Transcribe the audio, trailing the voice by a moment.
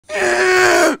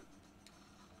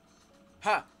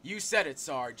Ha! You said it,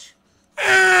 Sarge.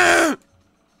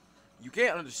 You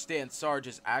can't understand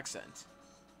Sarge's accent.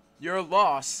 You're a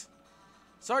loss.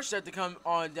 Sarge said to come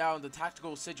on down to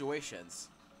tactical situations.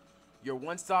 Your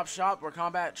one-stop shop for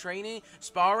combat training,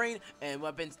 sparring, and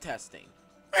weapons testing.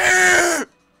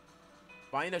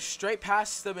 Find a straight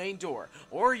past the main door,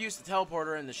 or use the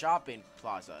teleporter in the shopping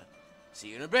plaza. See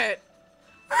you in a bit.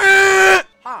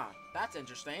 Huh, that's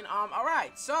interesting.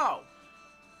 Alright, so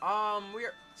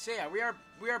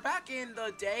we are back in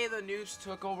the day the Noobs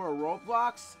took over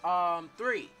Roblox,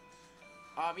 3.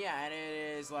 Yeah, and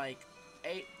it is like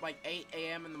 8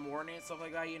 a.m. in the morning and stuff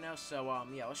like that, you know. So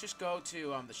yeah, let's just go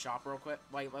to the shop real quick.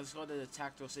 Like, let's go to the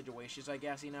tactical situations, I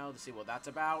guess, you know, to see what that's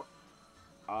about.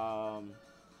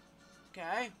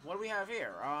 Okay, what do we have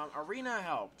here? Arena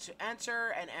help. To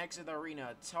enter and exit the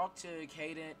arena, talk to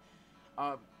Cadence,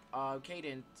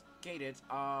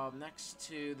 next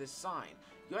to this sign.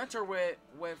 You enter with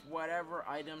whatever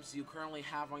items you currently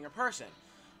have on your person.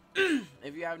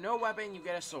 If you have no weapon, you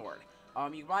get a sword.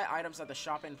 You buy items at the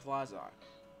shopping plaza.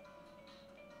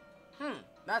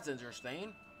 That's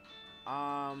interesting.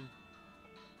 Hello.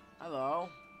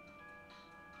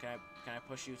 Can I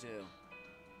push you too?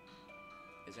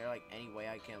 Is there like any way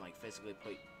I can like physically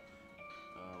put?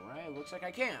 Alright, looks like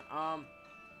I can.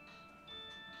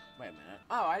 Wait a minute.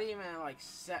 Oh, I didn't even like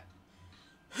set.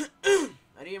 I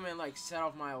didn't even like set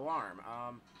off my alarm.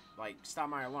 Like stop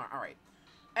my alarm. All right.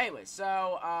 Anyway,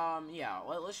 so yeah,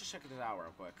 let's just check this out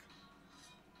real quick.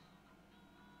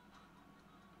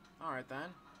 All right then.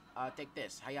 Take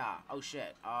this. Hiya. Oh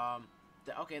shit.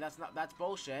 Okay, that's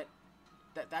bullshit.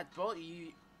 That's bull.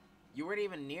 You weren't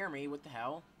even near me. What the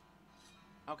hell?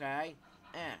 Okay.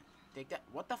 Take that.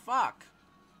 What the fuck?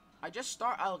 I just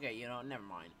oh, okay, you know, never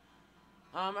mind.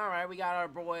 Alright, we got our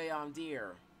boy,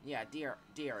 Deer. Yeah, Deer.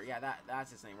 Yeah,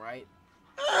 that's his name, right?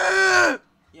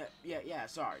 Yeah,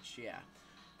 Sarge, yeah.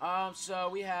 So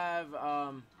we have,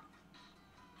 no,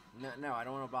 I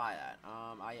don't want to buy that.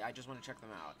 I just want to check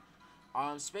them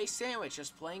out. Space Sandwich,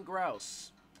 just plain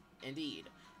gross. Indeed.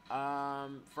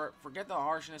 Forget the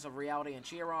harshness of reality and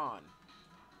cheer on.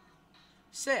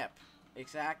 Sip.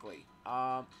 Exactly.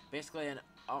 Basically an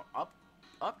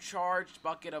upcharged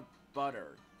bucket of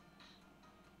butter.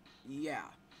 Yeah.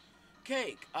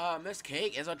 Cake. This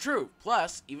cake is a truth.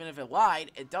 Plus, even if it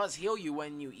lied, it does heal you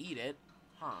when you eat it.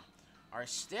 Huh. Our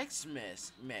sticks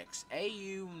mix.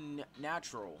 AU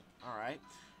natural. Alright.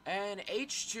 And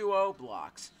H2O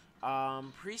blocks.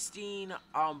 Pristine,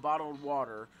 bottled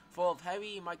water full of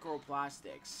heavy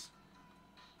microplastics.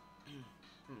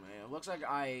 It looks like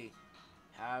I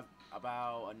have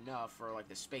about enough for like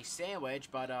the space sandwich,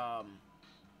 but well,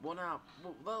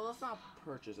 let's not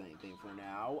purchase anything for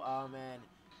now. And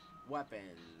weapon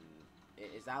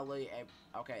is that really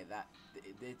okay?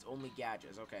 It's only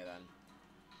gadgets. Okay then.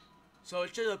 So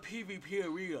it's just a PvP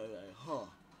arena, then, huh? All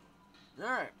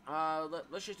right.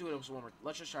 Let's just do it one more.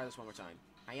 Let's just try this one more time.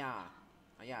 Hiya.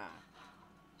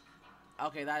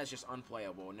 Okay, that is just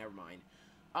unplayable. Never mind.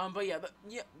 But yeah,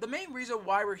 the main reason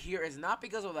why we're here is not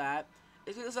because of that.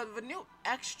 It's because of the new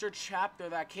extra chapter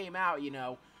that came out, you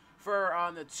know, for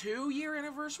the 2-year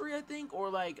anniversary, I think, or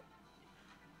like,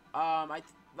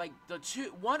 like the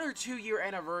 1 or 2 year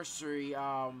anniversary,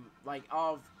 like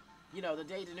of, you know, the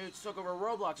day the Noobs took over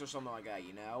Roblox or something like that,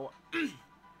 you know.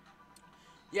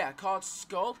 Yeah, called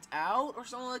Scoped Out or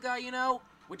something like that, you know,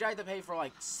 which I had to pay for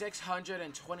like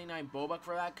 629 Bobuk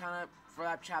for that for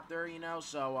that chapter, you know.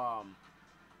 So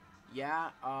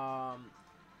yeah,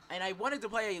 and I wanted to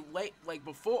play like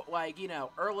before, like, you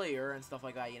know, earlier and stuff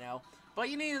like that, you know. But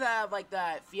you need to have like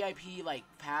that VIP like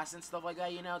pass and stuff like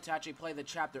that, you know, to actually play the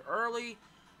chapter early.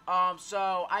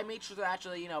 So I made sure to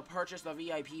actually, you know, purchase the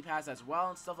VIP pass as well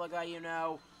and stuff like that, you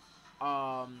know.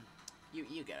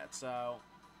 You get it. So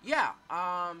yeah.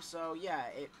 So yeah,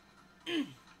 it.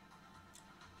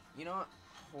 You know what?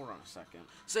 Hold on a second.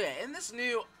 So yeah, in this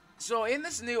new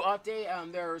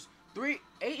update, there's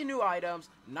 8 new items,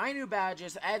 9 new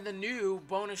badges, and the new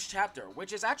bonus chapter,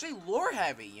 which is actually lore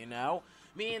heavy, you know,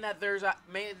 meaning that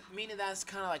meaning that's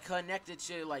kind of like connected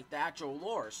to like the actual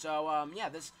lore. So yeah,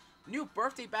 this new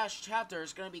birthday bash chapter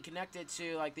is gonna be connected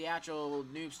to like the actual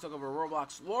Noobs took over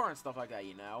Roblox lore and stuff like that,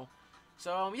 you know.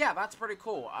 So yeah, that's pretty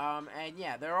cool. And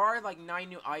yeah, there are like 9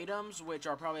 new items which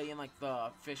are probably in like the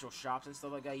official shops and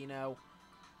stuff like that, you know.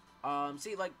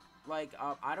 See, I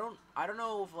don't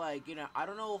know if like, you know, I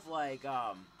don't know if like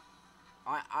I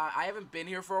haven't been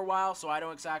here for a while, so I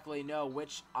don't exactly know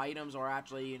which items are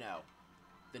actually, you know,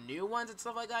 the new ones and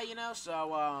stuff like that, you know.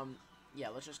 So yeah,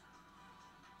 let's just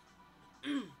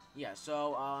yeah,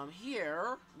 so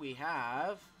here we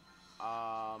have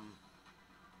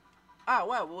Oh,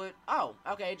 well, oh,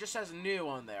 okay, it just says new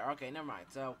on there. Okay, never mind.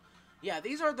 So, yeah,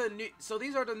 these are the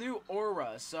new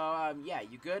auras. So, yeah,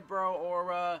 you good, bro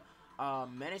aura,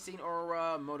 menacing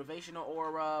aura, motivational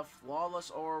aura,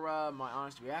 flawless aura, my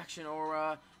honest reaction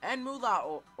aura, and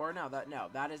moolah or no,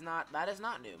 that is not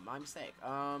new. My mistake.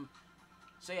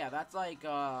 So yeah, that's like,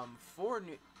 four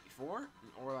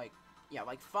or like, yeah,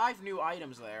 like 5 new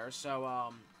items there.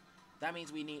 So, that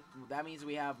means we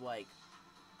have like,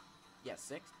 yeah,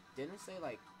 6. Didn't it say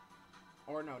like,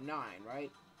 or no, 9, right?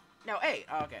 No, 8.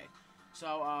 Okay.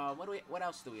 So, what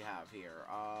else do we have here?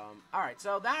 Alright,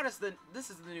 so this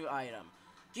is the new item.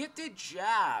 Gifted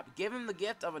Jab. Give him the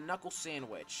gift of a knuckle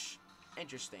sandwich.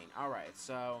 Interesting. Alright,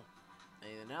 so,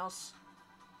 anything else?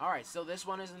 Alright, so this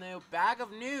one is a new Bag of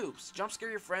Noobs. Jump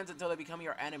scare your friends until they become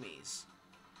your enemies.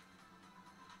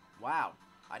 Wow.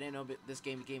 I didn't know this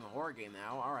game became a horror game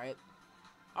now. Alright.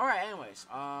 Alright, anyways,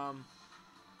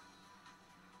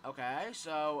 okay,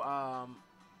 so,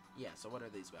 yeah, so what are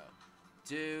these about?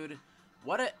 Dude,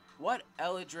 what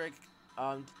eldritch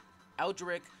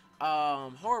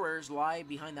horrors lie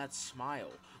behind that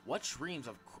smile? What dreams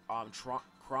of,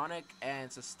 chronic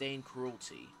and sustained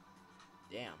cruelty?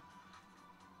 Damn.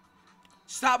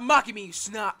 Stop mocking me, you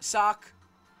sock!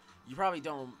 You probably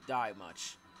don't die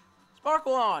much.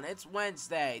 Sparkle on, it's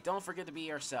Wednesday. Don't forget to be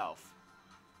yourself.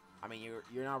 I mean,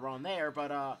 you're not wrong there,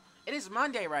 but, it is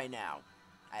Monday right now.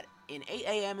 In 8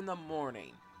 a.m. in the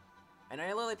morning. And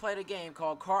I literally played a game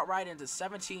called Cart Ride into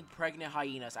 17 Pregnant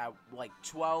Hyenas at like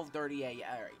 12:30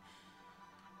 a.m.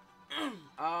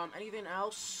 Anything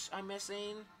else I'm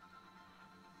missing?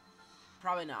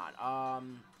 Probably not.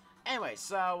 Anyway,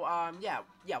 so, yeah,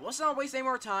 let's not waste any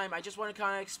more time. I just want to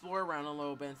kind of explore around a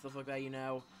little bit and stuff like that, you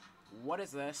know. What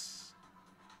is this?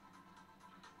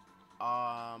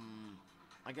 I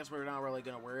guess we're not really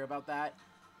gonna worry about that.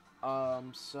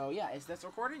 So yeah, is this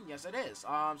recording? Yes, it is.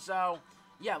 So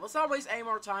yeah, let's not waste any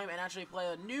more time and actually play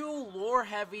a new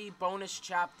lore-heavy bonus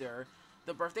chapter,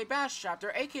 the Birthday Bash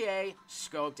chapter, aka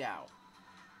Scoped Out.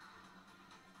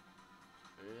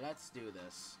 Let's do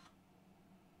this.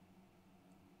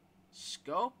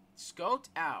 Scoped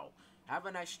Out. Have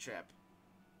a nice trip.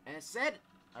 And it said,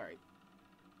 alright.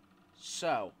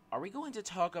 So, are we going to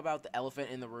talk about the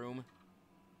elephant in the room?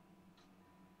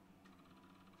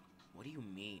 What do you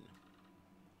mean?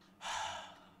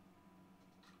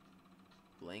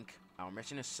 Blink. Our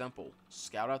mission is simple.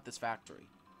 Scout out this factory.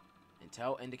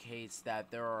 Intel indicates that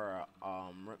there are,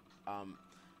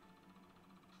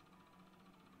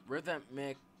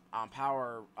 rhythmic,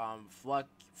 power,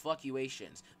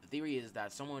 fluctuations. The theory is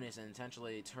that someone is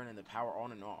intentionally turning the power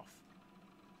on and off.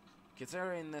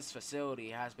 Considering this facility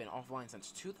has been offline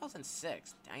since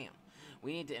 2006, damn,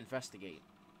 we need to investigate.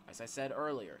 As I said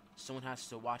earlier, someone has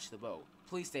to watch the boat.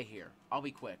 Please stay here. I'll be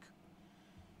quick.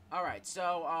 Alright,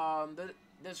 so, the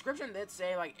description did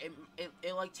say, like, it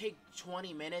like, take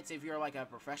 20 minutes if you're, like, a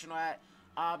professional at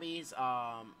hobbies,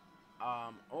 or,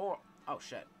 oh,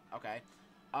 shit, okay.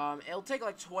 It'll take,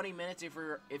 like, 20 minutes if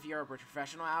you're a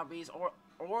professional at hobbies, or,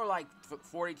 like,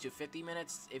 40 to 50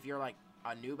 minutes if you're, like,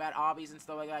 a noob at hobbies and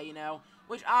stuff like that, you know?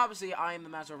 Which, obviously, I am the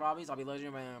master of hobbies. I'll be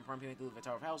legendary, but I'm prime to the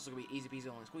Tower of Hell, so it's gonna be easy peasy,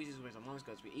 only squeezy, squeeze some lungs,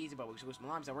 it's gonna be easy, but we squeeze some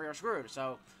limes, and we are screwed,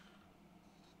 so...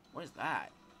 What is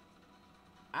that?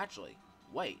 Actually,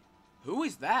 wait. Who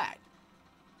is that?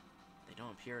 They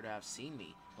don't appear to have seen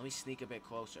me. Let me sneak a bit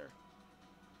closer.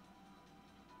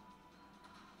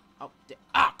 Oh,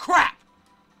 ah, crap!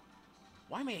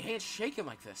 Why are my hands shaking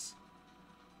like this?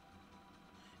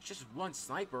 It's just one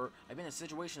sniper. I've been in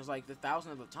situations like this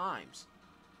thousands of times.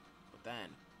 But then,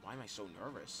 why am I so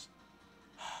nervous?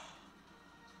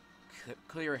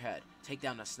 Clear your head. Take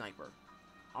down the sniper.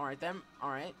 Alright then.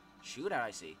 Alright. Shoot at,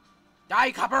 I see.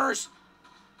 Die, coppers!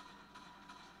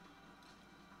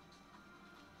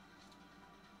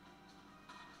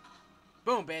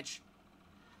 Boom, bitch.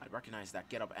 I'd recognize that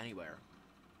get up anywhere.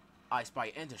 I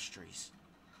Spy Industries.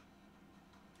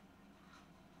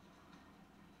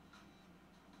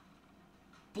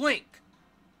 Blink!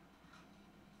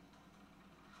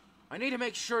 I need to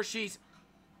make sure she's...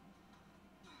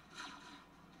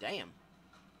 Damn.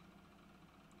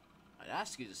 I'd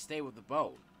ask you to stay with the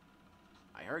boat.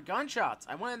 I heard gunshots.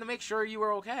 I wanted to make sure you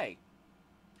were okay.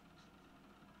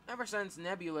 Ever since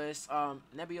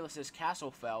Nebulus's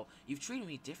castle fell, you've treated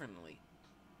me differently.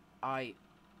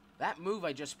 That move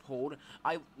I just pulled,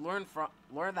 I learned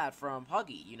that from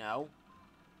Puggy, you know?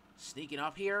 Sneaking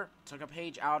up here, took a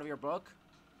page out of your book.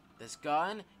 This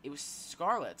gun, it was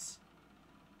Scarlet's.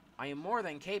 I am more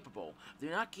than capable. Do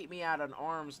not keep me at an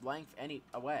arm's length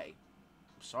away.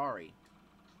 I'm sorry.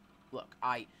 Look,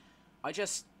 I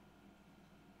just...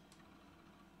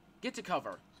 Get to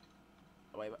cover.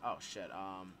 Wait, oh shit,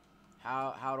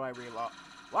 how do I reload?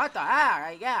 What the heck?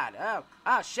 I got,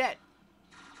 oh shit.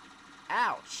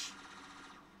 Ouch.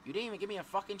 You didn't even give me a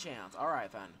fucking chance.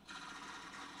 Alright then.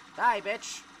 Die,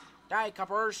 bitch. Die,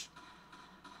 cuppers.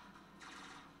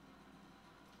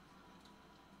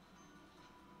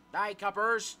 Die,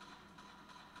 cuppers.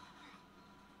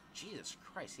 Jesus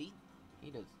Christ, he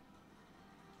does.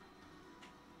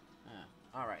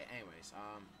 Alright, anyways,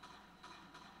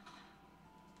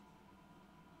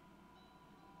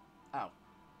 oh.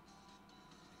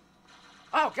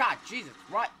 Oh, God, Jesus,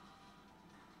 what?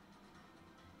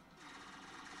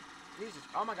 Jesus,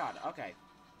 oh my God, okay.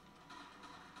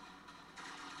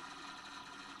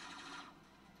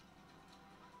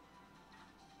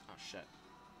 Oh, shit.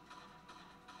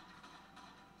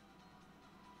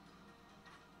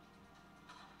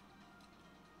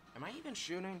 Am I even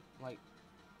shooting? Like...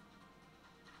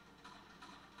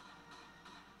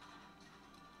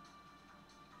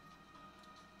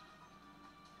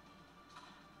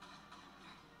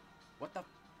 What the...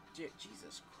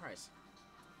 Jesus Christ.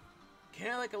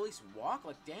 Can't I, like, at least walk?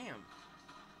 Like, damn.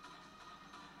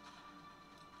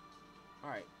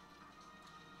 Alright.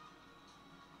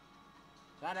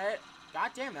 Is that it?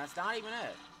 God damn, that's not even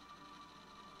it.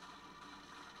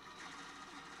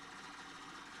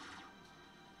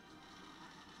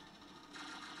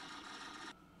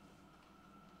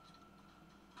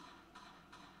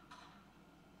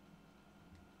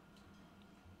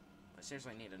 I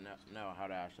seriously need to know how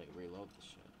to actually reload this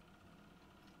shit.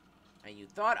 And you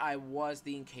thought I was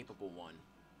the incapable one.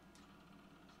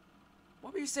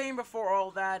 What were you saying before all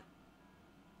that?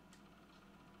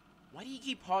 Why do you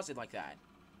keep pausing like that?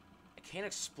 I can't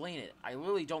explain it. I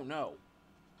really don't know.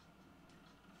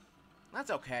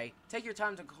 That's okay. Take your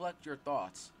time to collect your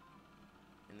thoughts.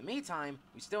 In the meantime,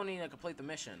 we still need to complete the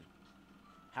mission.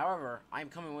 However, I am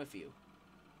coming with you.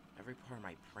 Every part of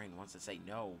my brain wants to say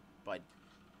no, but...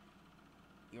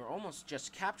 You're almost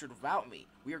just captured without me.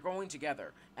 We are going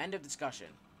together. End of discussion.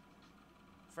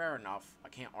 Fair enough. I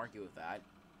can't argue with that.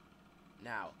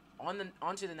 Now, on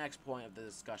to the next point of the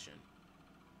discussion.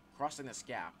 Crossing this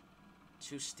gap.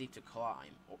 Too steep to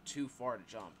climb, or too far to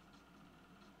jump.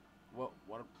 What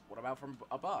about from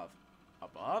above?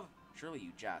 Above? Surely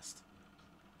you jest.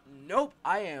 Nope,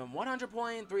 I am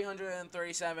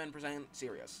 100.337%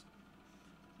 serious.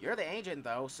 You're the agent,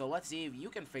 though, so let's see if you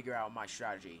can figure out my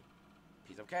strategy.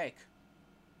 Piece of cake.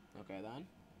 Okay, then.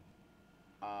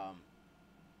 Oh.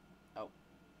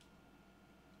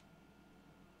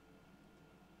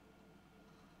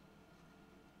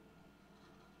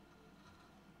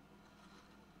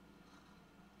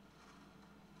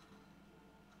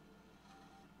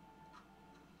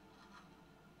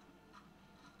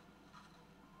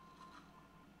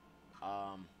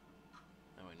 Oh,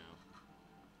 I know.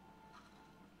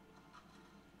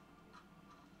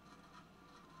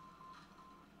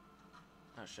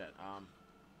 Oh, shit, I'm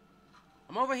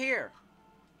over here!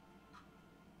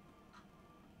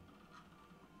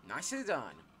 Nicely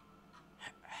done.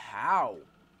 How?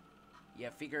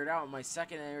 You figured out my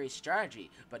secondary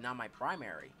strategy, but not my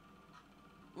primary.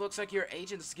 Looks like your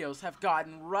agent skills have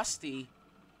gotten rusty.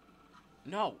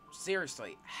 No,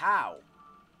 seriously, how?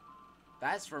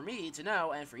 That's for me to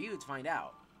know and for you to find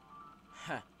out.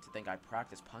 Heh, to think I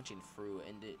practiced punching through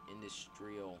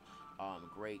industrial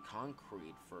gray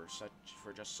concrete for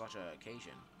just such an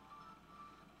occasion.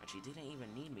 And she didn't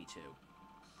even need me to.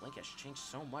 Link has changed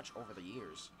so much over the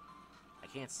years. I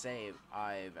can't say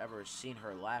I've ever seen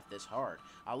her laugh this hard.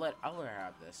 I'll let her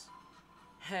have this.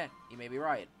 Heh, you may be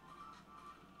right.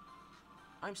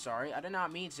 I'm sorry, I did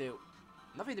not mean to.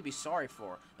 Nothing to be sorry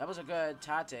for. That was a good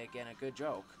tactic and a good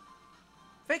joke.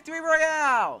 Victory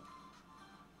Royale!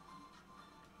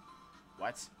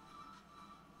 What?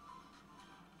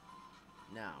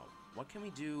 Now, what can we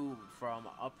do from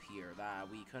up here that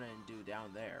we couldn't do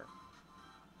down there?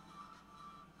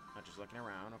 Not just looking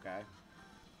around, okay.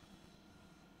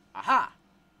 Aha!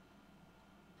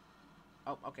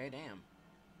 Oh, okay, damn.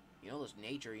 You know this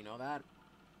nature, you know that?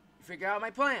 You figure out my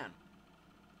plan.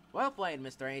 Well played,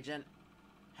 Mr. Agent.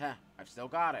 Heh, I've still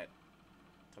got it.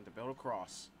 Time to build a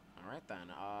cross. Alright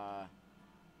then,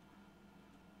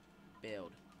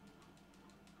 build.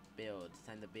 Build. It's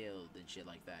time to build and shit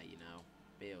like that, you know?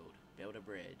 Build. Build a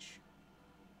bridge.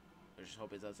 I just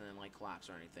hope it doesn't, like, collapse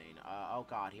or anything. Oh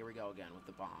god, here we go again with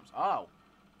the bombs. Oh!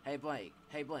 Hey, Blake.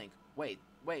 Hey, Blink. Wait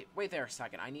there a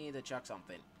second. I need to check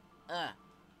something. Oh,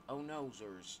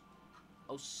 nosers.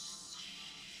 Oh,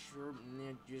 sure.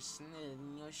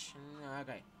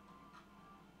 Okay.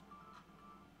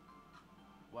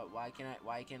 What, why can I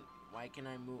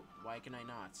move, why can I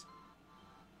not?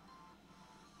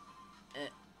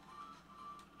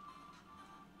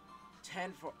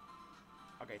 10 for...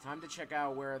 Okay, time to check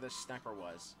out where the sniper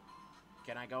was.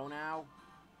 Can I go now?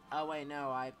 Oh, wait, no,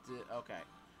 I have to... Okay.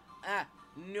 Ah,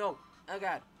 no. Oh,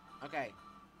 God. Okay.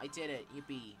 I did it.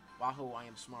 Yippee. Wahoo, I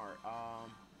am smart.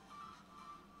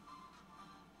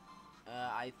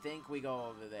 I think we go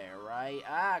over there, right?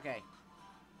 Ah, okay.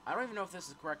 I don't even know if this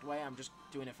is the correct way. I'm just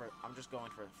doing it for... I'm just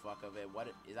going for the fuck of it. What...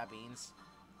 Is that beans?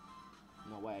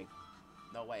 No way.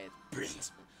 No way,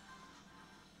 it's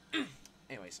beans.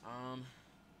 Anyways,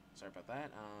 sorry about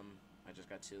that. I just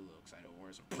got too little excited.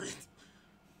 Where's a beans?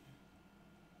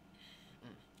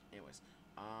 Anyways,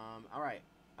 alright.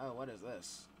 Oh, what is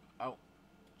this? Oh,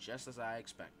 just as I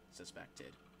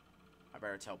suspected. I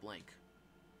better tell Blink.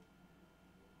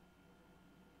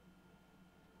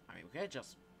 I mean, we could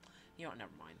just... You know,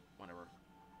 never mind. Whatever.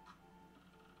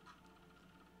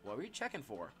 What were you checking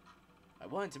for? I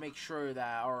wanted to make sure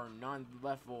that our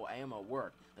non-lethal ammo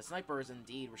worked. The sniper is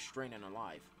indeed restrained and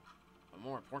alive. But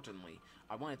more importantly,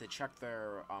 I wanted to check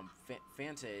their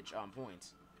vantage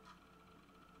points.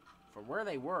 From where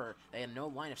they were, they had no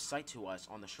line of sight to us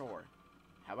on the shore.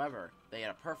 However, they had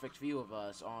a perfect view of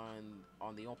us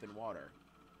on the open water.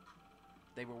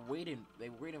 They were waiting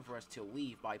for us to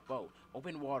leave by boat.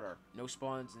 Open water, no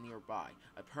spawns nearby,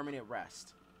 a permanent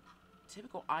rest.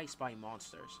 Typical I Spy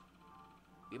monsters.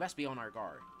 We best be on our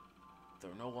guard.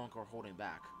 They're no longer holding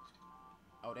back.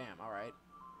 Oh damn, alright.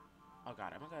 Oh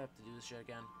god, am I gonna have to do this shit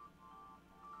again?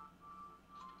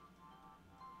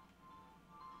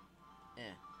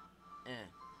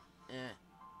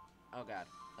 Oh god.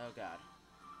 Oh god.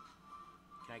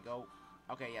 Can I go?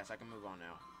 Okay, yes, I can move on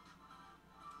now.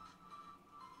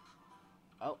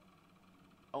 Oh.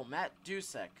 Oh, Matt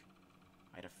Dusek.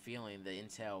 I had a feeling the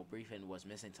intel briefing was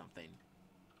missing something.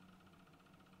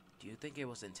 Do you think it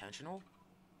was intentional?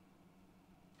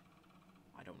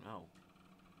 I don't know.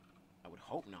 I would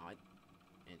hope not.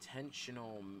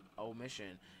 Intentional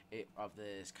omission of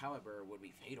this caliber would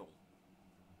be fatal.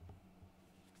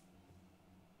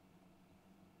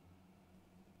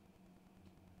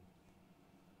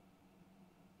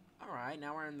 Alright,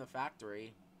 now we're in the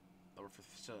factory. Or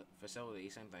facility,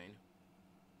 same thing.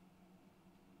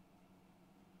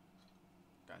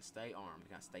 Gotta stay armed.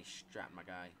 Gotta stay strapped, my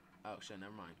guy. Oh, shit,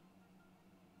 never mind.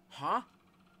 Huh?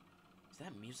 Is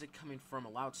that music coming from a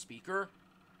loudspeaker?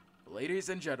 Ladies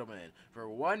and gentlemen, for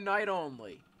one night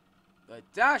only, the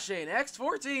dashing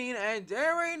X14 and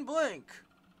daring Blink.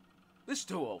 This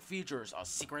duo features a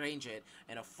secret agent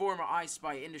and a former I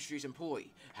Spy Industries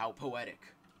employee. How poetic.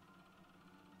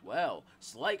 Well,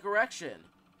 slight correction.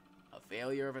 A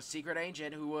failure of a secret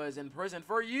agent who was in prison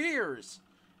for years.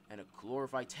 And a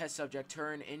glorified test subject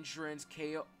turned insurance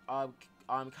kiosk.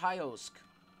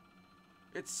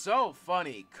 It's so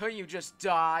funny. Couldn't you just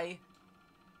die?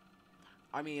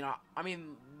 I mean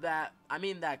that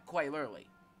quite literally.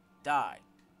 Die.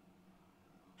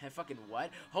 And fucking what?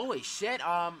 Holy shit.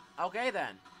 Okay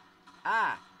then.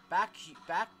 Ah, back,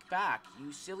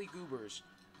 you silly goobers.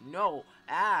 No.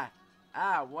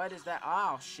 What is that?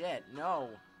 Oh shit. No.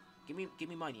 Give me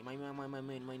money. Money.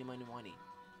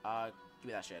 Give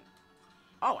me that shit.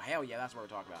 Oh hell yeah, that's what we're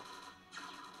talking about.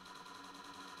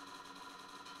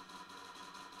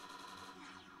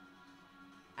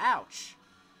 Ouch.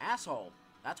 Asshole.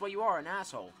 That's what you are, an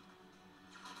asshole.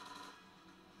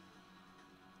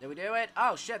 Did we do it?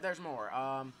 Oh shit, there's more.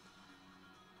 Oh,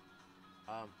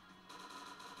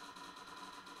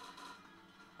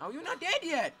 you're not dead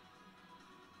yet.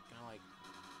 Kinda like.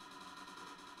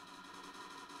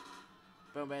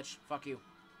 Boom, bitch. Fuck you.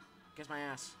 Kiss my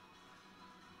ass.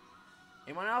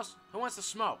 Anyone else? Who wants to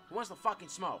smoke? Who wants to fucking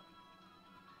smoke?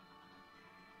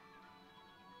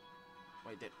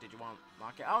 Wait, did you want to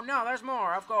lock it? Oh, no, there's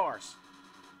more, of course.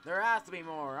 There has to be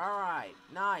more. Alright.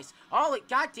 Nice. Holy,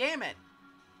 god damn it.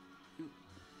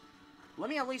 Let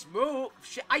me at least move.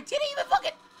 Shit, I didn't even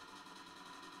fucking...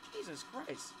 Jesus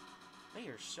Christ. They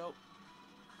are so...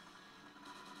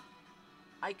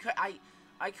 I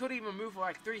couldn't even move for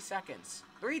like 3 seconds.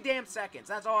 3 damn seconds.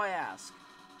 That's all I ask.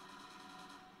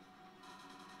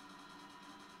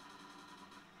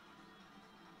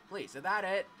 Please, is that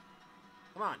it?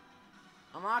 Come on.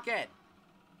 Unlock it.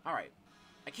 Alright.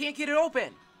 I can't get it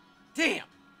open. Damn.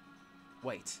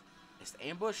 Wait. Is the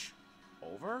ambush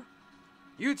over?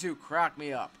 You two crack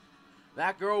me up.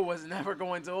 That girl was never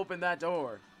going to open that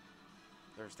door.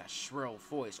 There's that shrill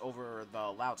voice over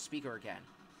the loudspeaker again.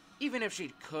 Even if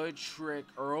she could trick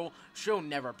Earl, she'll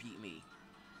never beat me.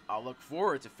 I'll look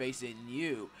forward to facing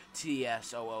you,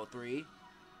 TS003.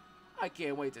 I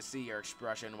can't wait to see your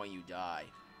expression when you die.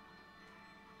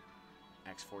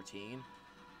 X14.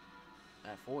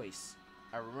 That voice.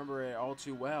 I remember it all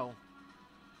too well.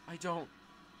 I don't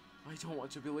I don't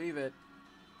want to believe it.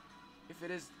 If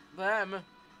it is them,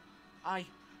 I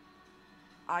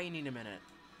need a minute.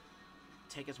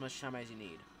 Take as much time as you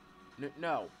need.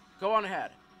 No, go on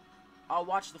ahead. I'll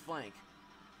watch the flank.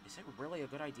 Is it really a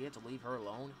good idea to leave her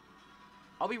alone?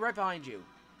 I'll be right behind you.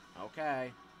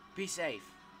 Okay. Be safe.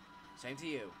 Same to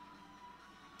you.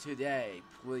 Today,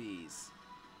 please.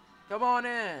 Come on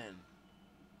in.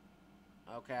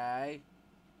 Okay.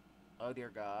 Oh,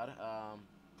 dear God.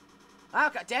 Oh,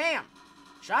 God damn!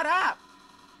 Shut up!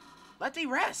 Let me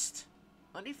rest.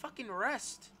 Let me fucking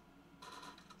rest.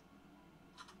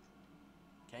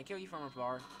 Can I kill you from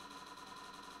afar?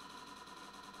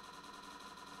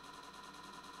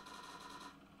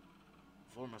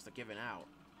 The floor must have given out.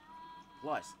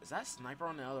 Plus, is that a sniper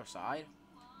on the other side?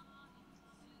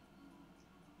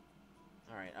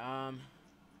 Alright,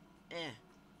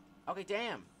 Okay,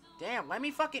 damn. Damn, let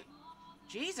me fucking...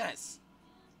 Jesus!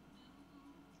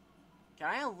 Can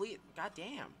I elite... God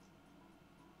damn.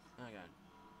 Oh, God.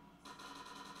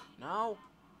 No.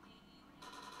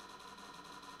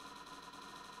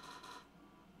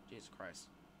 Jesus Christ.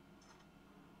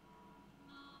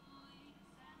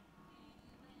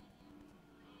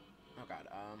 Oh, God,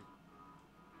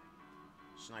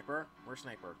 Sniper? Where's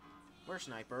Sniper? Where's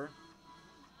Sniper?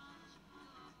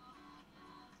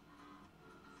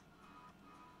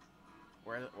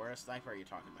 Where a Sniper are you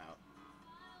talking about?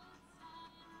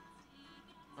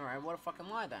 Alright, what a fucking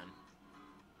lie then.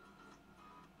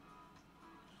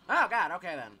 Oh, God,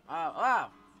 okay then. Oh,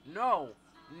 no.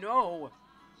 No.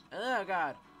 Oh,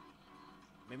 God.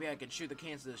 Maybe I could shoot the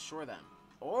cans to the shore then.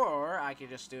 Or I could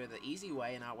just do it the easy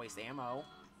way and not waste ammo.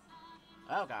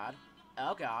 Oh, God.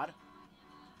 Oh, God.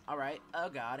 Alright. Oh,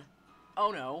 God.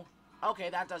 Oh, no. Okay,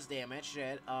 that does damage.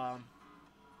 Shit. Alright,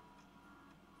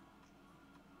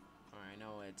 I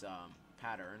know it's,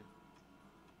 pattern.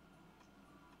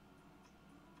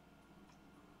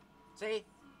 See?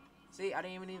 See, I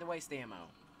didn't even need to waste ammo.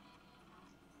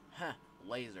 Huh.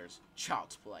 Lasers.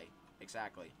 Child's play.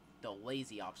 Exactly. The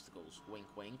lazy obstacles. Wink,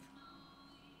 wink.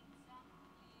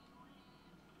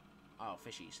 Oh,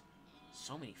 fishies.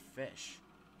 So many fish.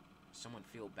 Someone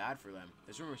feel bad for them.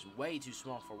 This room is way too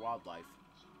small for wildlife.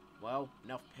 Well,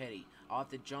 enough pity. I'll have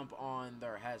to jump on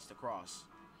their heads to cross.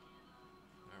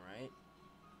 Alright.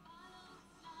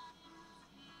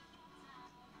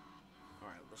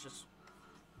 Alright, let's just...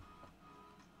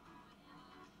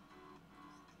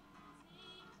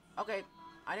 Okay,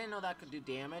 I didn't know that could do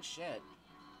damage. Shit.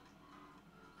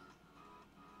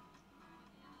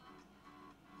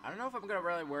 I don't know if I'm gonna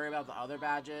really worry about the other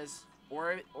badges,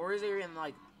 or is there even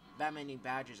like that many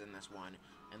badges in this one,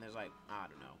 and there's like, I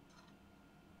don't know.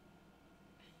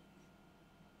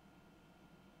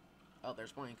 Oh,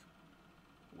 there's Blink.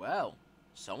 Well,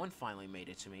 someone finally made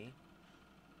it to me.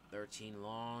 13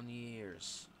 long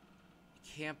years. It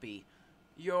can't be.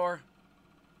 You're...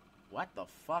 What the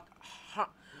fuck?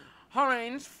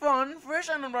 Heinz von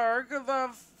Fischenberg,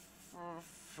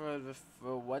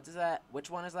 what is that? Which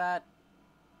one is that?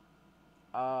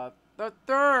 The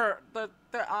third,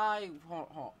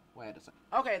 wait a second.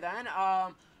 Okay then,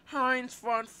 Heinz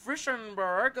von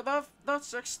Fischenberg, the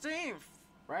 16th,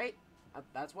 right?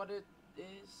 That's what it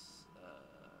is.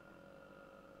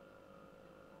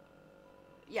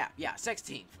 Yeah,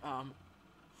 16th.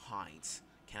 Heinz.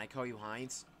 Can I call you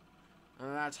Heinz?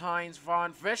 That's Heinz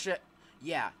von Fischer.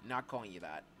 Yeah, not calling you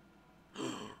that.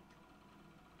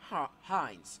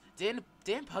 Heinz. Didn't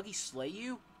Puggy slay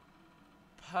you?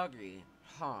 Puggy.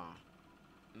 Huh.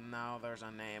 Now there's a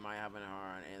name I haven't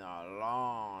heard in a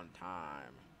long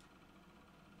time.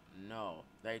 No,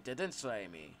 they didn't slay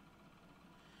me.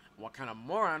 What kind of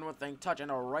moron would think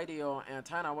touching a radio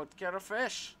antenna would get a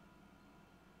fish?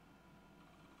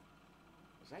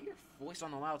 Was that your voice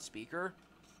on the loudspeaker?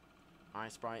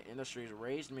 iSprite Industries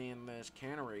raised me in this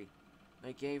cannery.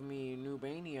 They gave me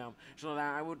nubanium so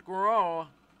that I would grow.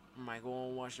 My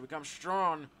goal was to become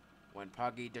strong. When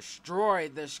Puggy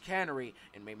destroyed this cannery,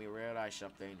 it made me realize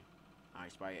something.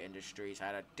 iSprite Industries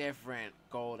had a different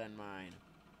goal in mind.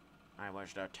 I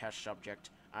was their test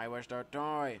subject. I was their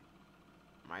toy.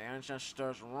 My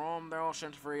ancestors roamed the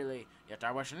oceans freely, yet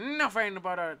I was nothing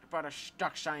but a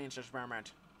stuck science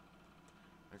experiment.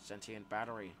 A sentient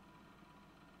battery.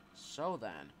 So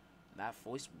then, that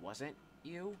voice wasn't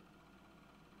you?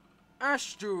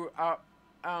 Astute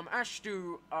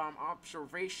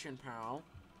observation, pal.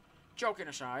 Joking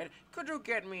aside, could you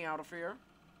get me out of here?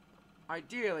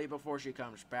 Ideally before she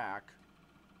comes back.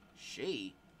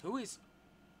 She? Who is...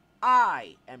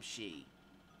 I am she.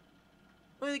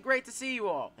 Really great to see you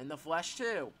all, in the flesh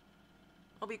too.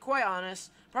 I'll be quite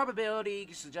honest, probability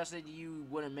suggested you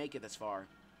wouldn't make it this far.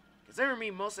 Consider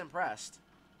me most impressed.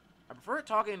 I prefer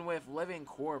talking with living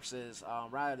corpses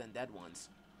rather than dead ones.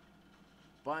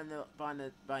 But by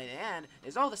the end,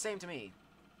 it's all the same to me.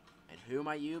 And who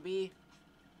might you be?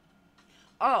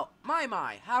 Oh,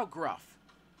 my, how gruff.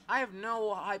 I have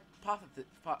no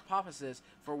hypothesis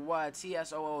for what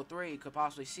TS-003 could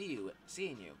possibly see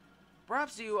in you.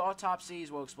 Perhaps the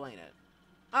autopsies will explain it.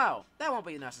 Oh, that won't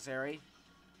be necessary.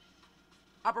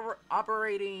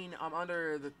 Operating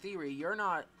under the theory you're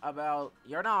not about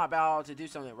to do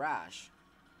something rash.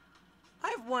 I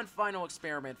have one final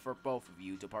experiment for both of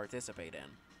you to participate in.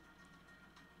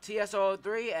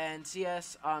 TS-003 and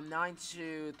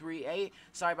TS-9238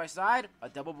 side by side, a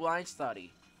double-blind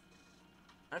study.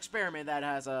 An experiment that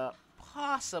has a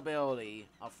possibility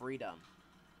of freedom.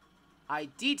 I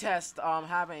detest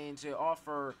having to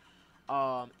offer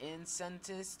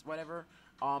incentives, whatever,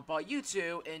 but you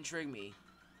two intrigue me.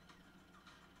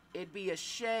 It'd be a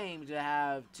shame to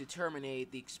have to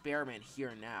terminate the experiment here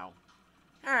and now.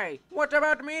 Hey, what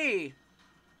about me?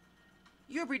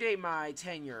 You predate my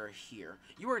tenure here.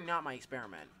 You are not my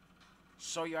experiment.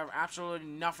 So you have absolutely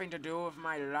nothing to do with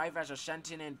my life as a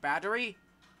sentient battery?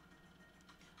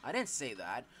 I didn't say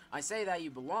that. I say that you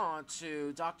belong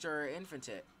to Dr.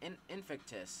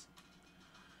 Infectus.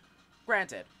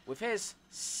 Granted, with his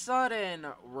sudden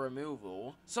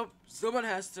removal, someone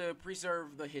has to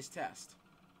preserve his test.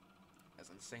 As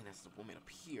insane as the woman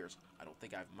appears, I don't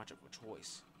think I have much of a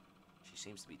choice. She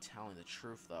seems to be telling the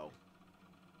truth, though.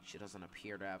 She doesn't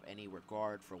appear to have any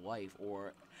regard for life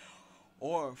or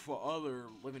for other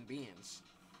living beings.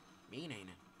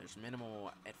 Meaning, there's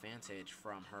minimal advantage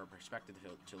from her perspective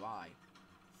to lie.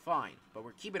 Fine, but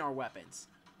we're keeping our weapons.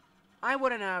 I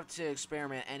wouldn't have to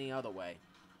experiment any other way.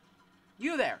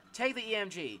 You there, take the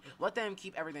EMG. Let them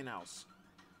keep everything else.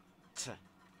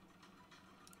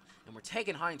 And we're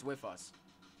taking Heinz with us.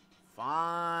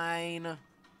 Fine.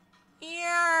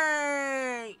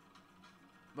 Yay!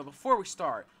 But before we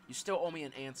start, you still owe me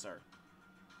an answer.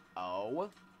 Oh?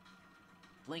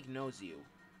 Blink knows you.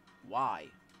 Why?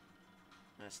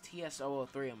 As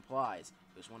TS-003 implies,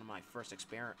 it was one of my first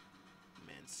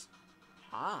experiments.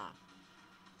 Huh.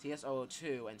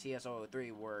 TS-002 and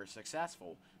TS-003 were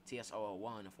successful.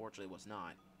 TS-001, unfortunately, was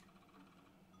not.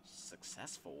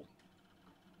 Successful?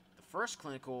 The first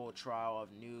clinical trial of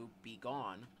Noob Be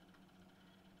Gone.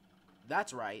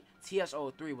 That's right,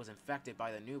 TS-003 was infected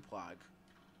by the new plague.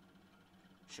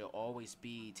 She'll always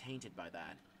be tainted by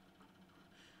that.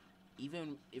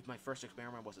 Even if my first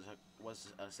experiment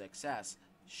was a success,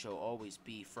 she'll always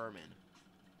be vermin.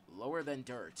 Lower than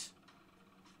dirt.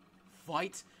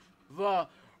 Fight the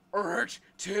urge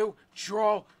to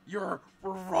draw your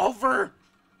revolver!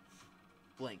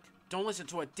 Blink. Don't listen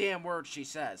to a damn word she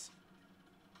says.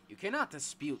 You cannot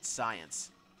dispute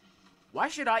science. Why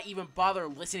should I even bother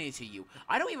listening to you?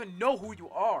 I don't even know who you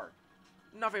are.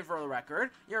 Nothing for the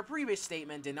record. Your previous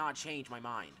statement did not change my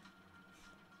mind.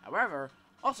 However,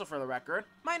 also for the record,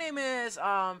 my name is,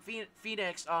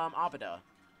 Phoenix, Abida.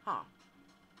 Huh.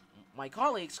 My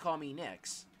colleagues call me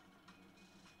Nix.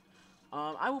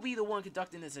 I will be the one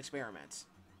conducting this experiment.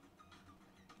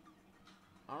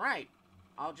 Alright.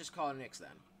 I'll just call it Nix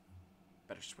then.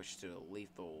 Better switch to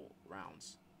lethal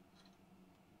rounds.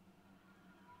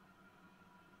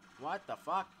 What the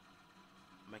fuck?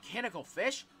 Mechanical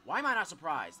fish? Why am I not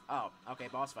surprised? Oh, okay,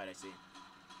 boss fight, I see.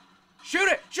 Shoot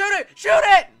it! Shoot it! Shoot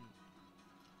it!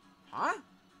 Huh?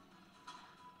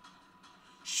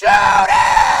 Shoot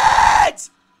it!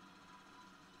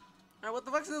 Alright, what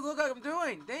the fuck does it look like I'm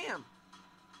doing? Damn.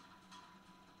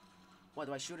 What,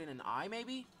 do I shoot it in the eye,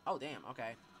 maybe? Oh, damn,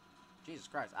 okay. Jesus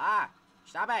Christ. Ah!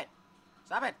 Stop it!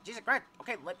 Stop it! Jesus Christ!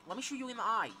 Okay, let me shoot you in the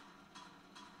eye.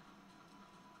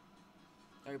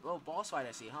 Oh, boss fight,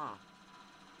 I see, huh?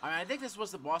 I mean, I think this was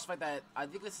the boss fight that... I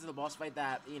think this is the boss fight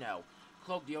that, you know,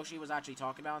 Cloaked Yoshi was actually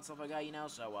talking about and stuff like that, you know?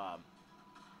 So, I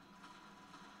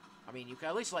mean, you can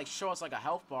at least, like, show us, like, a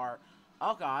health bar.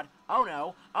 Oh, God. Oh,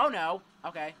 no. Oh, no.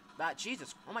 Okay. That...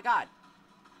 Jesus. Oh, my God.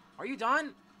 Are you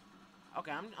done?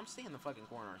 Okay, I'm staying in the fucking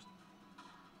corners.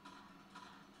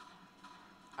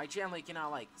 I generally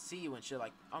cannot, like, see you and shit,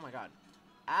 like... Oh, my God.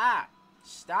 Ah!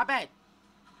 Stop it!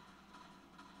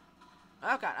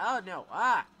 Oh, God. Oh, no.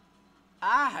 Ah!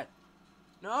 Ah!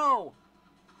 No!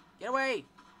 Get away!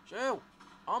 Shoo!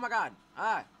 Oh, my God.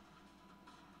 Ah!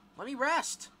 Let me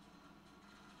rest!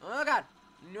 Oh, God!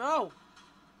 No!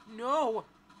 No!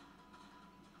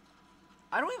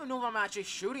 I don't even know if I'm actually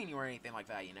shooting you or anything like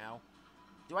that, you know?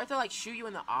 Do I have to, like, shoot you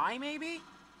in the eye, maybe?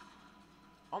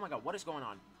 Oh, my God. What is going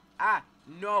on? Ah!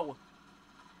 No!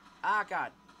 Ah,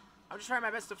 God. I'm just trying my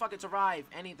best to fucking survive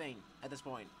anything at this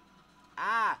point.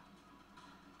 Ah!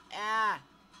 Ah!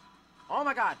 Oh,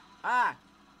 my God. Ah!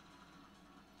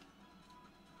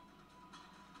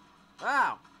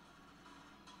 Wow.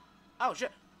 Oh,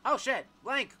 shit. Oh, shit.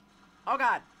 Blink. Oh,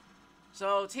 God.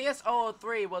 So,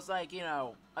 TS003 was, like, you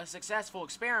know, a successful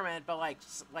experiment, but,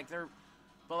 there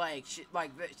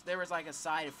was, like, a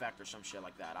side effect or some shit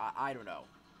like that. I don't know.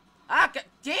 Ah, God,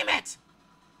 damn it!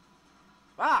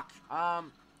 Fuck.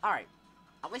 Alright.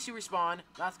 At least you respawn.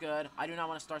 That's good. I do not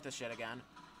want to start this shit again.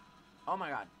 Oh, my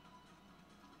God.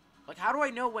 Like, how do I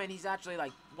know when he's actually,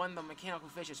 like, when the mechanical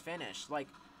fish is finished? Like,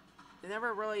 it's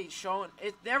never really showing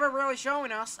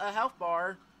us a health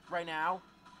bar right now.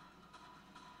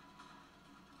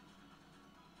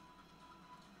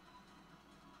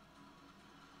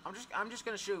 I'm just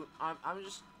gonna shoot. I'm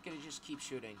just gonna keep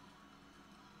shooting.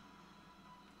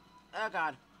 Oh,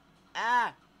 God.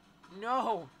 Ah!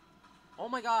 No! Oh,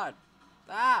 my God.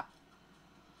 Ah!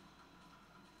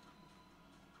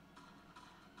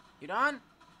 You done?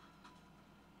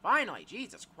 Finally!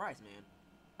 Jesus Christ, man.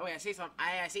 Oh, wait, I see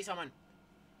I see someone.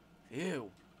 Phew.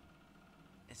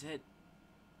 Is it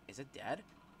dead?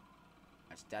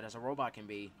 As dead as a robot can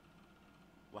be.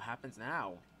 What happens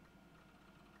now?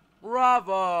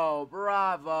 Bravo!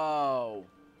 Bravo!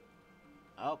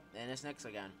 Oh, and it's Nick's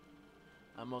again.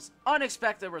 A most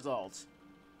unexpected result.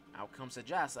 Outcome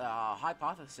suggests a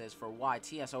hypothesis for why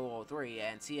TS003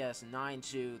 and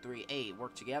TS9238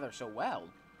 work together so well.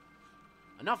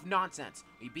 Enough nonsense.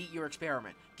 We beat your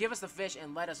experiment. Give us the fish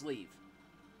and let us leave.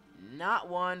 Not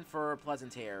one for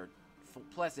pleasantries.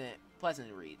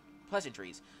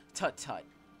 Tut tut.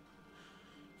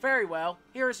 Very well.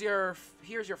 Here's your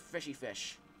fishy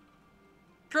fish.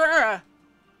 Grr!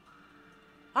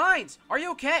 Heinz, are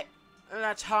you okay?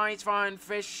 That's Heinz Fine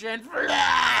Fish and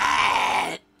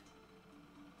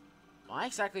Why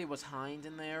exactly was Heinz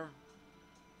in there?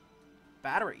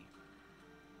 Battery.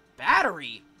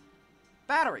 Battery?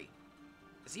 Battery.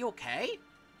 Is he okay?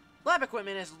 Lab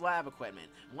equipment is lab equipment.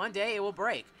 One day it will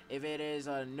break, if it is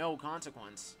no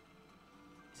consequence.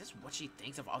 Is this what she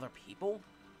thinks of other people?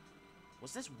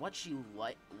 Was this what she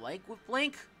like with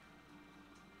Blink?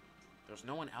 There's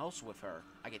no one else with her.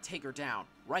 I can take her down.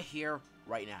 Right here,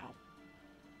 right now.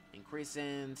 Increase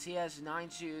in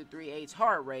TS9238's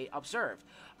heart rate observed.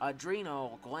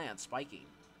 Adrenal gland spiking.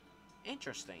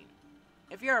 Interesting.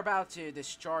 If you're about to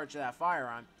discharge that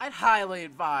firearm, I'd highly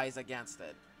advise against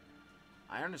it.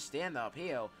 I understand the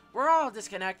appeal. We're all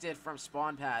disconnected from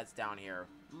spawn pads down here.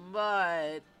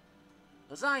 But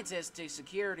the scientist to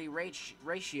security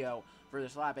ratio for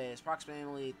this lab is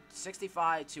approximately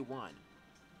 65 to 1.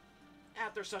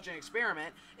 After such an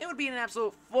experiment, it would be an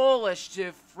absolute foolish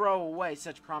to throw away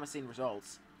such promising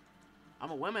results.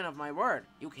 I'm a woman of my word.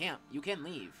 You can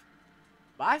leave.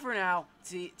 Bye for now,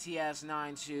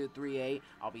 TS9238.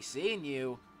 I'll be seeing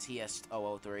you,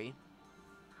 TS003.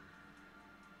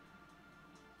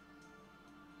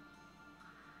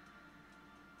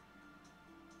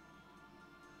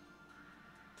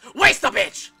 Waste the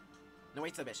bitch! No,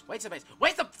 waste the bitch. Waste the bitch.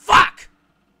 Waste the fuck!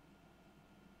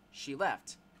 She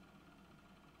left.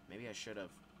 Maybe I should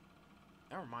have.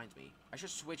 That reminds me. I should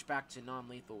switch back to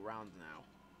non-lethal rounds now.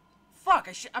 Fuck!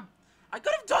 I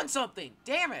could have done something!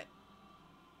 Damn it!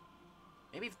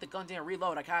 Maybe if the gun didn't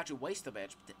reload, I could actually waste the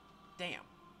bitch. Damn.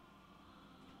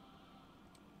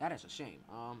 That is a shame.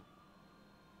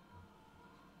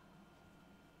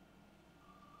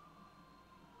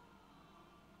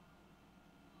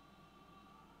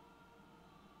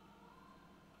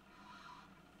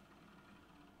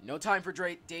 No time for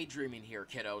daydreaming here,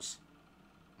 kiddos.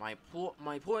 My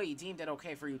employee deemed it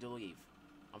okay for you to leave.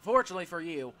 Unfortunately for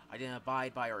you, I didn't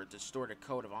abide by her distorted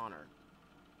code of honor.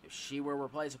 If she were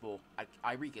replaceable,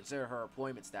 I reconsider her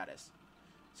employment status.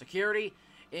 Security,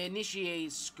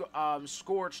 initiate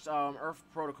scorched earth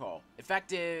protocol.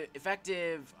 Effective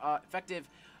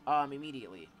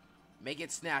immediately. Make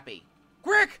it snappy.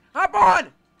 Quick, hop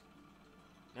on!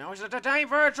 Now is the time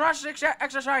for a trust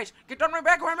exercise. Get on my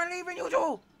back or I'm leaving you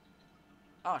too.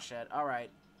 Oh shit, alright.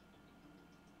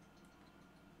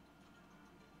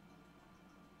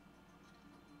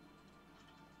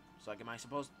 So like, am I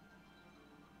supposed...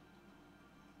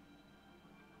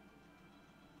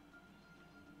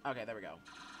 Okay, there we go.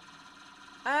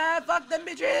 Ah, fuck them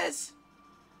bitches!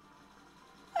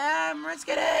 I'm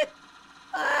risking it!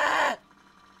 Ah!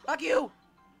 Fuck you!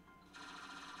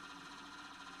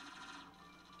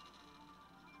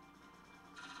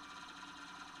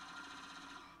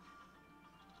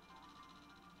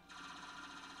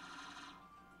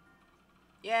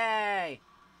 Yay!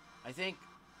 I think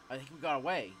we got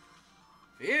away.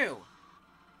 Phew!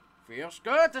 Feels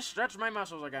good to stretch my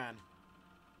muscles again.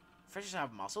 Fishes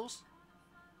have muscles?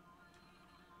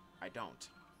 I don't.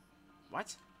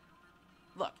 What?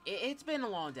 Look, it's been a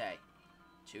long day.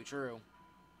 Too true.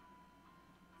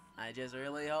 I just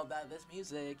really hope that this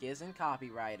music isn't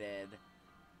copyrighted.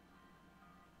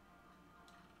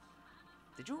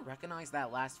 Did you recognize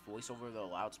that last voice over the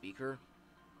loudspeaker?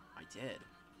 I did.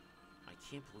 I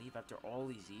can't believe after all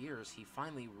these years, he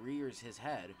finally rears his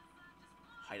head.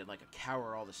 Hiding like a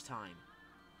coward all this time.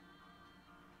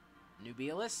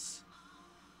 Nubilis?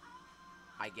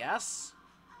 I guess?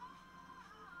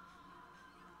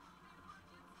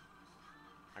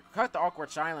 I could cut the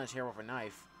awkward silence here with a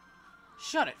knife.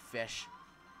 Shut it, fish.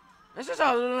 This is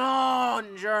a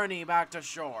long journey back to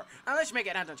shore. Now let's make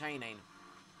it entertaining.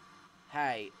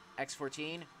 Hey,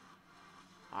 X14?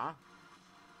 Huh?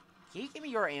 Can you give me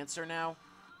your answer now?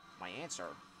 My answer?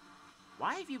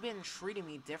 Why have you been treating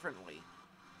me differently?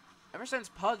 Ever since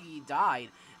Puggy died,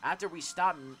 after we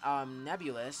stopped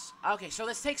Nebulous. Okay, so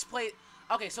this takes place.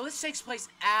 Okay, so this takes place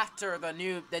after the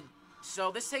new.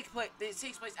 So this takes place. This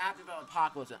takes place after the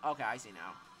apocalypse. Okay, I see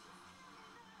now.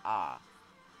 Ah,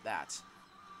 that.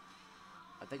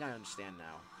 I think I understand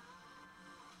now.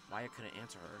 Why I couldn't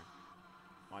answer her.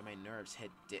 Why my nerves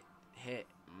hit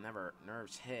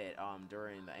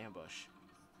during the ambush.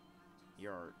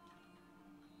 You're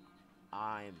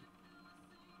an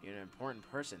important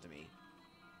person to me.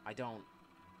 I don't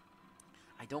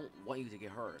want you to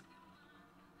get hurt.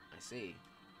 I see.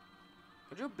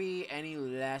 Could you be any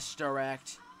less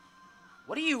direct?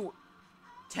 What do you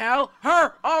tell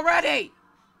her already?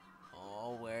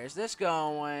 Oh, where's this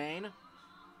going?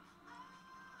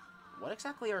 What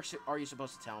exactly are you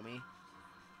supposed to tell me?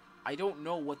 I don't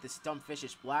know what this dumb fish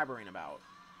is blabbering about.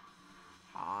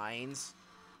 Heinz.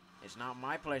 It's not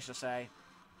my place to say.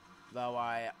 Though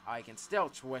I can still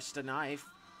twist a knife.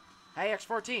 Hey,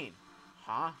 X14.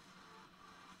 Huh?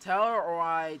 Tell her or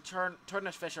I turn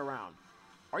this fish around.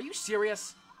 Are you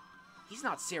serious? He's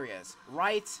not serious,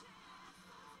 right?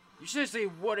 You seriously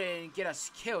wouldn't get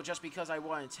us killed just because I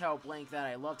want to tell Blank that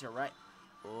I loved her, right?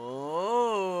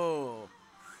 Oh.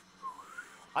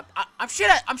 I'm shit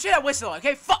at whistling,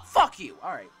 okay? Fuck you.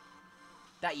 Alright.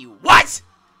 That you what?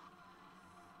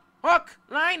 Hook,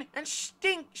 line, and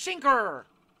shinker.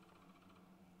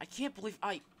 I can't believe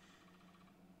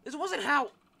this wasn't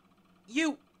how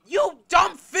you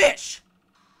dumb fish.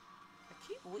 I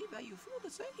can't believe that you feel the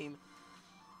same.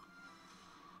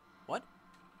 What?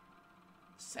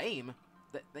 Same?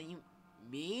 That you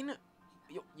mean?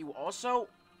 You also?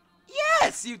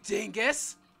 Yes, you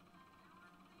dingus.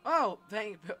 Oh,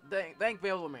 thank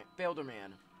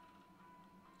Builderman.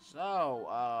 So,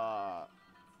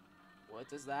 what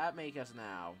does that make us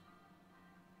now?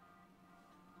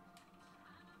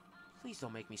 Please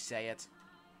don't make me say it.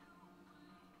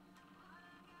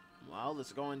 Well, this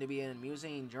is going to be an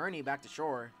amusing journey back to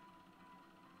shore.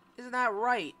 Isn't that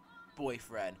right,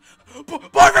 boyfriend?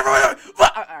 Boyfriend!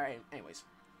 Alright, anyways.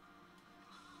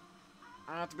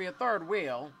 I don't have to be a third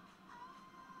wheel.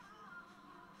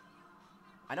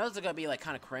 I know this is gonna be, like,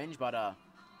 kind of cringe, but,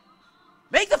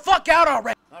 make the fuck out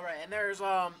already! Alright, and there's,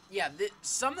 yeah,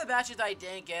 some of the batches I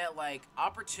didn't get, like,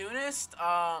 Opportunist,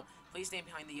 please stand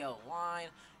behind the yellow line.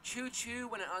 Choo-choo,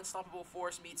 when an unstoppable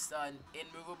force meets an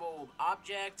immovable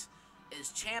object.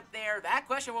 Is Champ there? That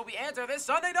question will be answered this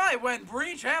Sunday night when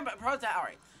Champ protest.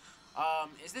 Alright.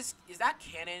 Is that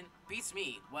canon? Beats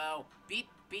me. Well, beat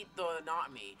the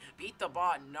not me. Beat the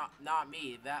bot, not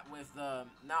me. That with the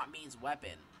not means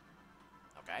weapon.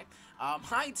 Okay.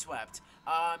 Mindswept.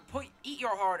 Eat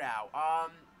your heart out.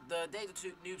 The day the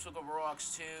Noobs took over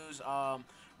Roblox 2's,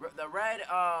 the red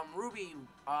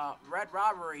red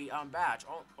robbery badge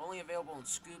only available in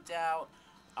Scooped Out.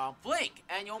 Blink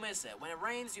and you'll miss it. When it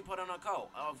rains, you put on a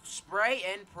coat of spray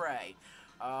and pray.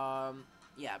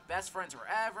 Yeah, best friends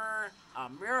forever.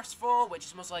 Merciful, which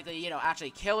is most likely actually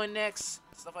killing Nicks,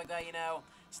 stuff like that.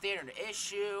 Standard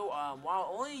issue. While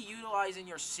only utilizing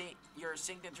your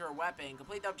signature weapon,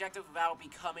 complete the objective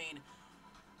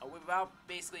without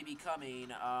basically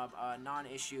becoming a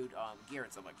non-issued gear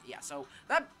and stuff like that. Yeah, so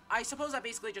that I suppose that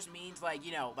basically just means like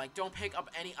don't pick up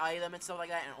any item and stuff like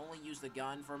that and only use the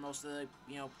gun for most of the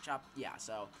chop. Yeah,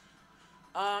 so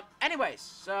anyways,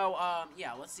 so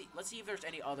yeah, let's see if there's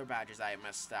any other badges I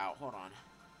missed out. Hold on.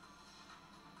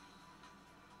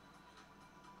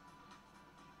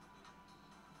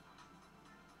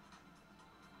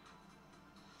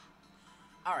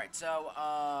 Alright, so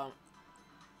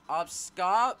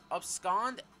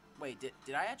abscond. Wait,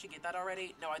 did I actually get that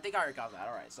already? No, I think I already got that.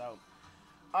 Alright, so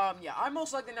yeah, I'm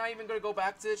most likely not even gonna go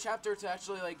back to the chapter to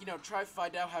actually try to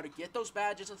find out how to get those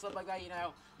badges and stuff like that,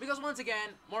 because once again,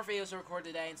 more videos to record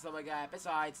today and stuff like that.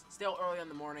 Besides, still early in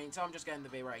the morning, so I'm just getting the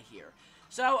video right here.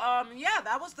 So yeah,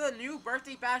 that was the new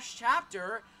birthday bash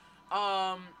chapter.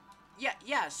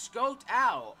 Yeah, scoped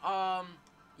out.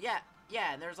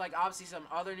 yeah, and there's, like, obviously some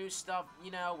other new stuff,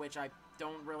 you know, which I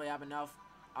don't really have enough.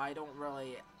 I don't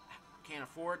really can't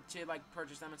afford to, like,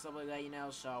 purchase them and stuff like that, you know,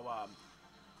 so,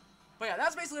 but yeah,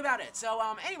 that's basically about it. So,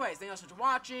 anyways, thank you so much for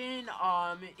watching.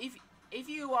 If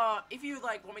you,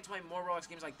 like, want me to play more Roblox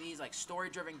games like these, like,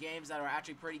 story-driven games that are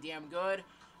actually pretty damn good,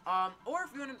 or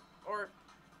if you want to,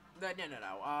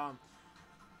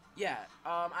 yeah,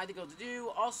 I think what to do.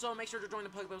 Also, make sure to join the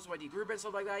PuggyPugsonYT group and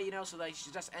stuff like that, you know, so that you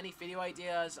suggest any video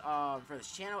ideas, for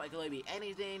this channel. It could really be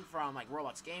anything from, like,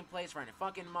 Roblox Gameplays, for any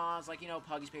fucking mods, like, you know,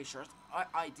 Puggy's Page short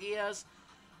ideas.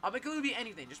 It could really be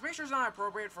anything. Just make sure it's not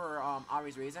appropriate for,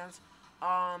 obvious reasons.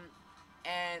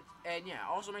 And yeah,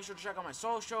 also make sure to check out my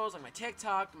socials, like my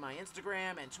TikTok, my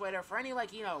Instagram, and Twitter for any,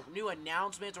 like, you know, new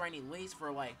announcements or any leaks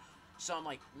for, like, some,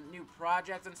 like, new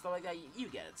projects and stuff like that. You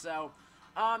get it. So,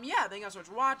 yeah, thank you guys so much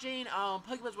for watching.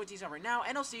 PuggyPugsonYT right now,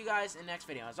 and I'll see you guys in the next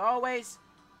video. As always,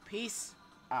 peace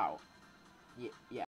out. Yeah.